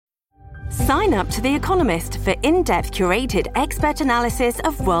Sign up to The Economist for in-depth curated expert analysis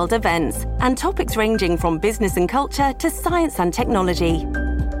of world events and topics ranging from business and culture to science and technology.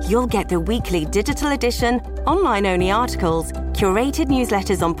 You'll get the weekly digital edition, online-only articles, curated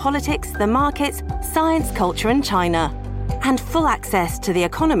newsletters on politics, the markets, science, culture and China, and full access to The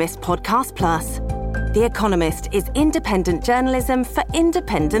Economist Podcast Plus. The Economist is independent journalism for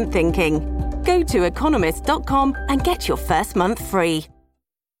independent thinking. Go to economist.com and get your first month free.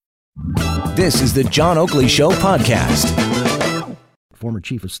 This is the John Oakley Show podcast. Former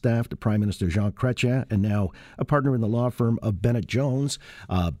Chief of Staff to Prime Minister Jean Chrétien and now a partner in the law firm of Bennett Jones.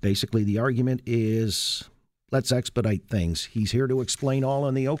 Basically, the argument is, let's expedite things. He's here to explain all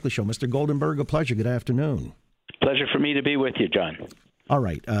on the Oakley Show. Mr. Goldenberg, a pleasure. Good afternoon. Pleasure for me to be with you, John. All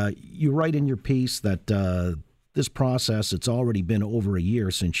right. You write in your piece that this process, it's already been over a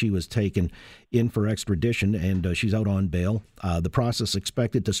year since she was taken in for extradition, and she's out on bail. The process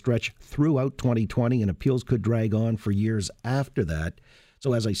expected to stretch throughout 2020, and appeals could drag on for years after that.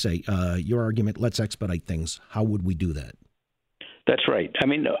 So as I say, your argument, let's expedite things. How would we do that? That's right. I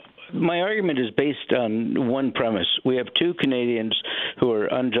mean, my argument is based on one premise. We have two Canadians who are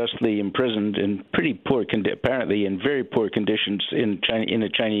unjustly imprisoned in pretty poor, apparently in very poor conditions in a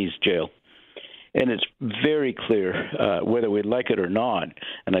Chinese jail. And it's very clear, whether we like it or not,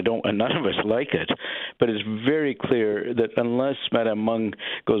 and none of us like it, but it's very clear that unless Madame Meng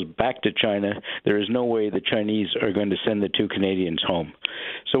goes back to China, there is no way the Chinese are going to send the two Canadians home.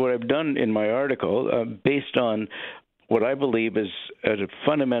 So what I've done in my article, based on what I believe is a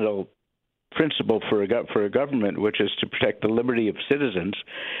fundamental principle for a government, which is to protect the liberty of citizens,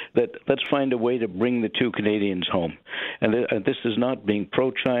 that let's find a way to bring the two Canadians home. And this is not being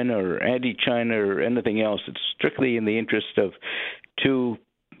pro-China or anti-China or anything else. It's strictly in the interest of two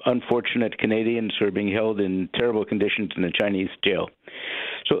unfortunate Canadians who are being held in terrible conditions in a Chinese jail.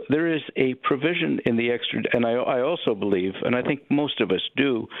 So there is a provision in the and I also believe, and I think most of us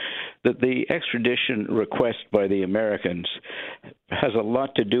do, that the extradition request by the Americans has a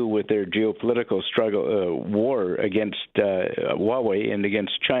lot to do with their geopolitical struggle, war against Huawei and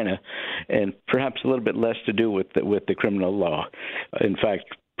against China, and perhaps a little bit less to do with the criminal law. In fact,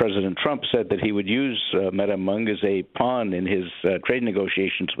 President Trump said that he would use Madame Meng as a pawn in his trade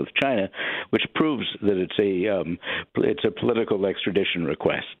negotiations with China, which proves that it's a political extradition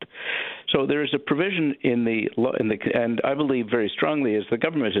request. So there is a provision in the law, and I believe very strongly, as the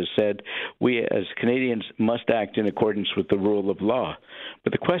government has said, we as Canadians must act in accordance with the rule of law.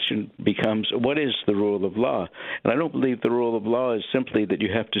 But the question becomes, what is the rule of law? And I don't believe the rule of law is simply that you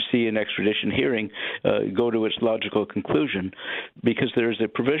have to see an extradition hearing go to its logical conclusion, because there is a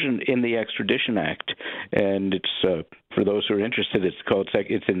provision in the Extradition Act, and it's for those who are interested,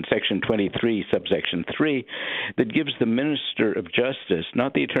 it's in Section 23, subsection 3, that gives the Minister of Justice,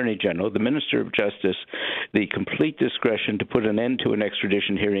 not the Attorney General, the Minister of Justice, the complete discretion to put an end to an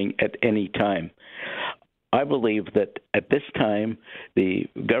extradition hearing at any time. I believe that at this time, the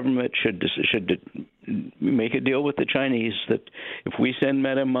government should make a deal with the Chinese that if we send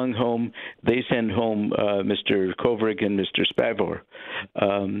Madame Meng home, they send home Mr. Kovrig and Mr. Spavor.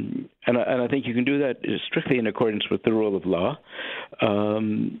 And I think you can do that strictly in accordance with the rule of law.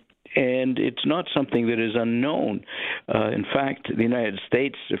 And it's not something that is unknown. In fact, the United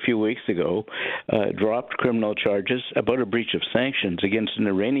States a few weeks ago dropped criminal charges about a breach of sanctions against an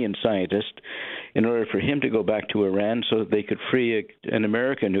Iranian scientist in order for him to go back to Iran so that they could free an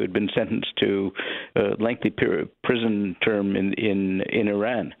American who had been sentenced to a lengthy prison term in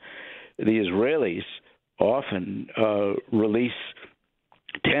Iran. The Israelis often release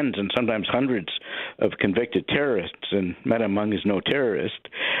tens and sometimes hundreds of convicted terrorists, and Madame Meng is no terrorist,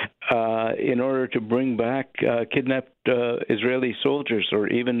 in order to bring back kidnapped Israeli soldiers or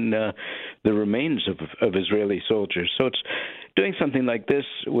even the remains of Israeli soldiers. So it's doing something like this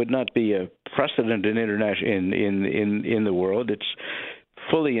would not be a precedent in in the world. It's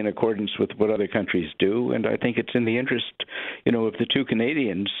fully in accordance with what other countries do, and I think it's in the interest, of the two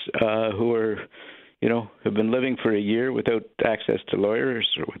Canadians who are have been living for a year without access to lawyers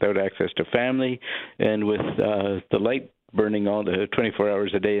or without access to family, and with the light burning all the 24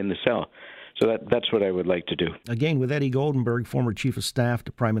 hours a day in the cell. So that's what I would like to do. Again, with Eddie Goldenberg, former Chief of Staff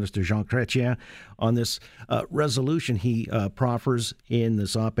to Prime Minister Jean Chrétien, on this resolution he proffers in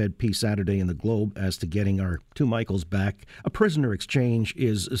this op-ed piece Saturday in the Globe as to getting our two Michaels back. A prisoner exchange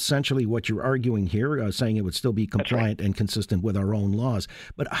is essentially what you're arguing here, saying it would still be compliant and consistent with our own laws.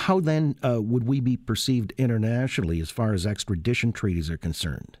 But how then would we be perceived internationally as far as extradition treaties are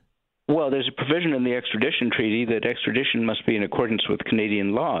concerned? Well, there's a provision in the extradition treaty that extradition must be in accordance with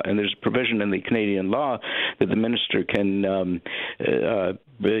Canadian law, and there's a provision in the Canadian law that the minister can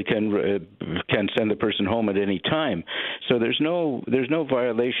can send the person home at any time. So there's no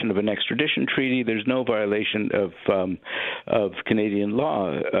violation of an extradition treaty. There's no violation of Canadian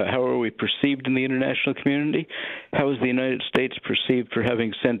law. How are we perceived in the international community? How is the United States perceived for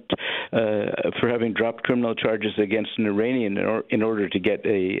having dropped criminal charges against an Iranian in order to get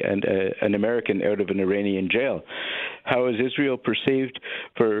an American out of an Iranian jail? How is Israel perceived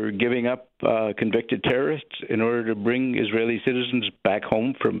for giving up convicted terrorists in order to bring Israeli citizens back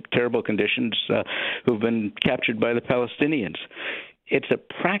home from terrible conditions who've been captured by the Palestinians? It's a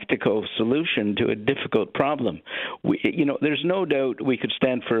practical solution to a difficult problem. There's no doubt we could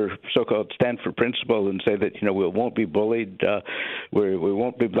so-called stand for principle and say that, we won't be bullied, we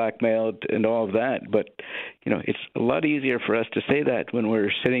won't be blackmailed and all of that. But, it's a lot easier for us to say that when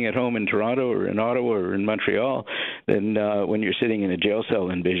we're sitting at home in Toronto or in Ottawa or in Montreal than when you're sitting in a jail cell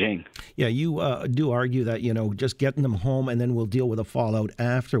in Beijing. Yeah, you do argue that, just getting them home and then we'll deal with the fallout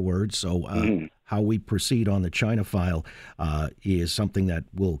afterwards. So how we proceed on the China file is something that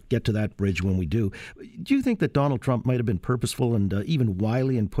we'll get to that bridge when we do. Do you think that Donald Trump might have been purposeful and even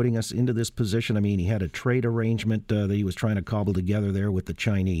wily in putting us into this position? I mean, he had a trade arrangement that he was trying to cobble together there with the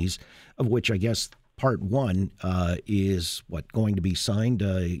Chinese, of which I guess part one is going to be signed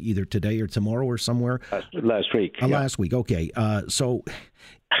either today or tomorrow or somewhere? Last week. Last week, okay. So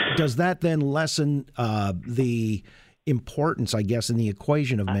does that then lessen the importance, I guess, in the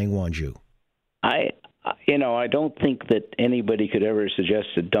equation of Meng Wanzhou? I don't think that anybody could ever suggest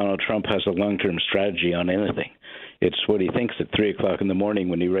that Donald Trump has a long-term strategy on anything. It's what he thinks at 3 o'clock in the morning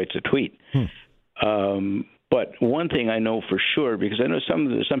when he writes a tweet. But one thing I know for sure, because I know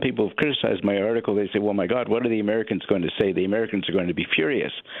some people have criticized my article, they say, well, my God, what are the Americans going to say? The Americans are going to be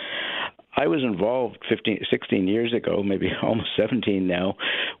furious. I was involved 16 years ago, maybe almost 17 now,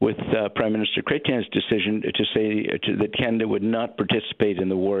 with Prime Minister Chrétien's decision to say that Canada would not participate in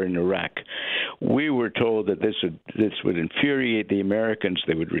the war in Iraq. We were told that this would infuriate the Americans.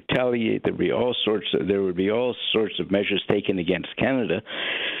 They would retaliate. There would be all sorts of measures taken against Canada.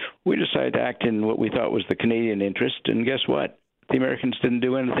 We decided to act in what we thought was the Canadian interest, and guess what? The Americans didn't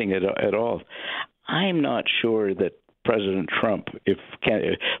do anything at all. I'm not sure that President Trump,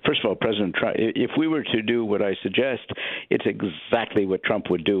 first of all, President Trump, if we were to do what I suggest, it's exactly what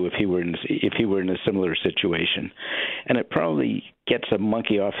Trump would do if he were in a similar situation, and it probably gets a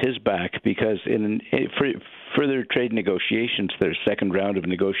monkey off his back because for further trade negotiations, their second round of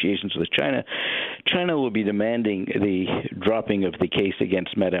negotiations with China will be demanding the dropping of the case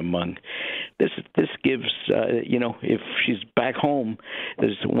against Madame Meng. This gives, if she's back home,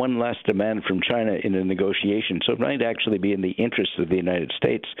 there's one last demand from China in a negotiation. So it might actually be in the interest of the United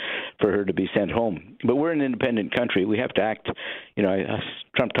States for her to be sent home. But we're an independent country. We have to act,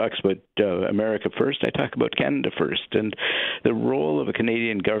 Trump talks about America first. I talk about Canada first. And the role of a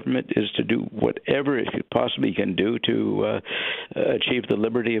Canadian government is to do whatever it possibly can do to achieve the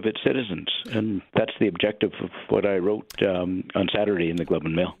liberty of its citizens. And that's the objective of what I wrote on Saturday in the Globe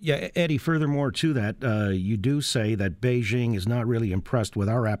and Mail. Yeah, Eddie, furthermore to that, you do say that Beijing is not really impressed with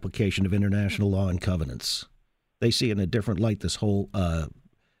our application of international law and covenants. They see it in a different light, this whole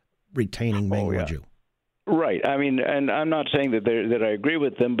retaining Meng Wanzhou. Right. I mean, and I'm not saying that I agree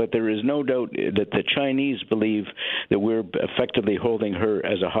with them, but there is no doubt that the Chinese believe that we're effectively holding her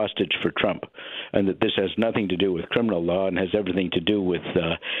as a hostage for Trump, and that this has nothing to do with criminal law and has everything to do with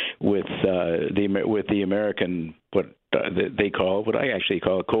the American what I actually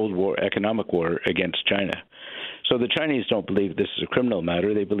call a Cold War, economic war against China. So the Chinese don't believe this is a criminal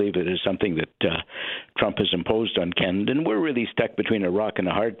matter. They believe it is something that Trump has imposed on Canada, and we're really stuck between a rock and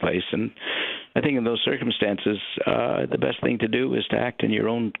a hard place. And I think in those circumstances, the best thing to do is to act in your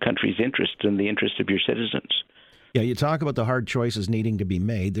own country's interest and the interest of your citizens. Yeah, you talk about the hard choices needing to be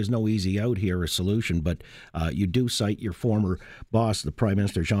made. There's no easy out here or solution, but you do cite your former boss, the Prime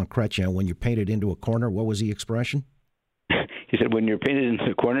Minister Jean Chrétien. When you're painted into a corner, what was the expression? He said, when you're painted into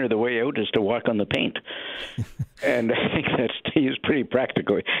the corner, the way out is to walk on the paint. And I think he is pretty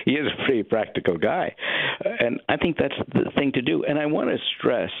practical. He is a pretty practical guy. And I think that's the thing to do. And I want to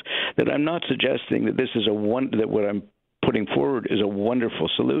stress that I'm not suggesting that this is that what I'm putting forward is a wonderful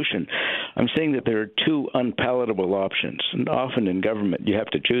solution. I'm saying that there are two unpalatable options. And often in government, you have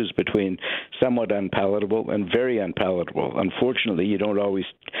to choose between somewhat unpalatable and very unpalatable. Unfortunately, you don't always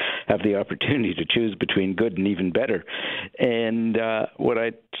have the opportunity to choose between good and even better. And what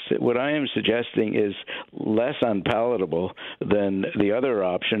I am suggesting is less unpalatable than the other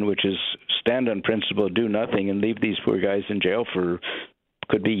option, which is stand on principle, do nothing, and leave these poor guys in jail for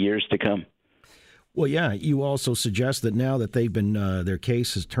could be years to come. Well, yeah, you also suggest that now that they've been their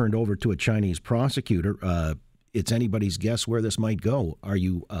case is turned over to a Chinese prosecutor, it's anybody's guess where this might go. Are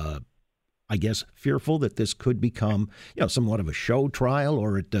you I guess, fearful that this could become, somewhat of a show trial,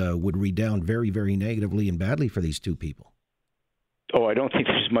 or it would redound very, very negatively and badly for these two people? Oh, I don't think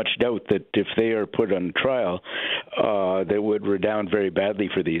there's much doubt that if they are put on trial, that would redound very badly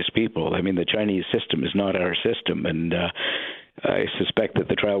for these people. I mean, the Chinese system is not our system, and I suspect that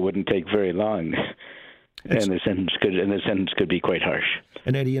the trial wouldn't take very long, and the sentence could be quite harsh.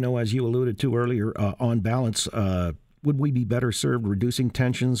 And Eddie, as you alluded to earlier, on balance, would we be better served reducing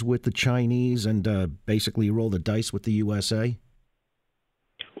tensions with the Chinese and basically roll the dice with the USA?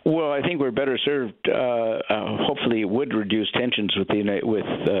 Well, I think we're better served. Hopefully, it would reduce tensions with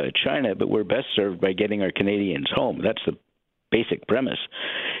China, but we're best served by getting our Canadians home. That's the basic premise.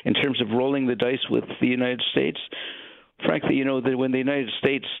 In terms of rolling the dice with the United States, frankly, when the United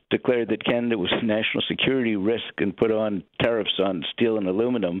States declared that Canada was a national security risk and put on tariffs on steel and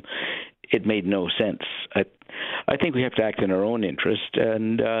aluminum, it made no sense. I think we have to act in our own interest,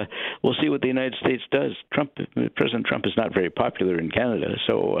 and we'll see what the United States does. President Trump is not very popular in Canada,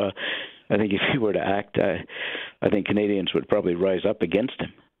 so I think if he were to act, I think Canadians would probably rise up against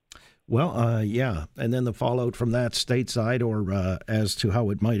him. Well, yeah, and then the fallout from that stateside, or as to how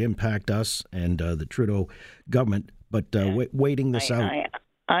it might impact us and the Trudeau government. But waiting this out.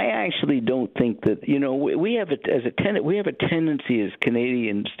 I actually don't think that we have a tendency as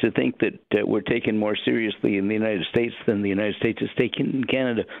Canadians to think that we're taken more seriously in the United States than the United States is taken in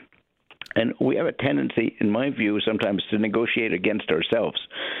Canada. And we have a tendency, in my view, sometimes to negotiate against ourselves.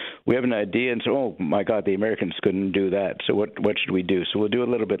 We have an idea and say, oh, my God, the Americans couldn't do that, so what should we do? So we'll do a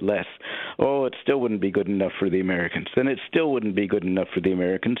little bit less. Oh, it still wouldn't be good enough for the Americans. Then it still wouldn't be good enough for the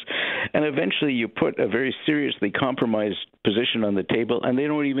Americans. And eventually you put a very seriously compromised position on the table, and they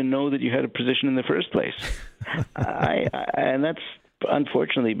don't even know that you had a position in the first place. And that's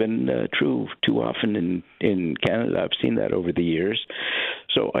unfortunately been true too often in Canada. I've seen that over the years.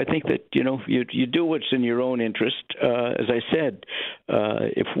 So I think that, you do what's in your own interest. As I said,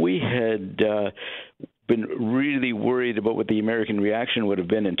 if we had been really worried about what the American reaction would have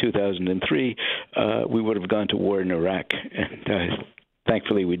been in 2003, we would have gone to war in Iraq. And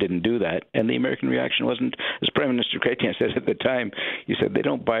thankfully, we didn't do that. And the American reaction wasn't, as Prime Minister Chrétien said at the time, he said they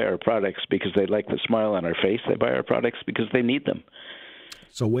don't buy our products because they like the smile on our face. They buy our products because they need them.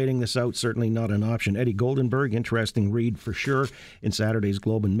 So waiting this out, certainly not an option. Eddie Goldenberg, interesting read for sure in Saturday's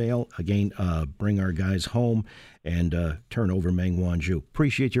Globe and Mail. Again, bring our guys home and turn over Meng Wanzhou.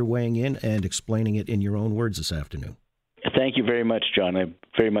 Appreciate your weighing in and explaining it in your own words this afternoon. Thank you very much, John. I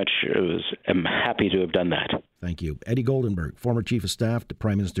very much am happy to have done that. Thank you. Eddie Goldenberg, former Chief of Staff to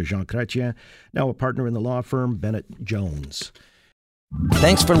Prime Minister Jean Chrétien, now a partner in the law firm Bennett Jones.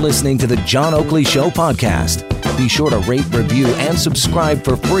 Thanks for listening to the John Oakley Show podcast. Be sure to rate, review, and subscribe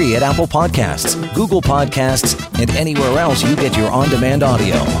for free at Apple Podcasts, Google Podcasts, and anywhere else you get your on-demand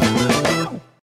audio.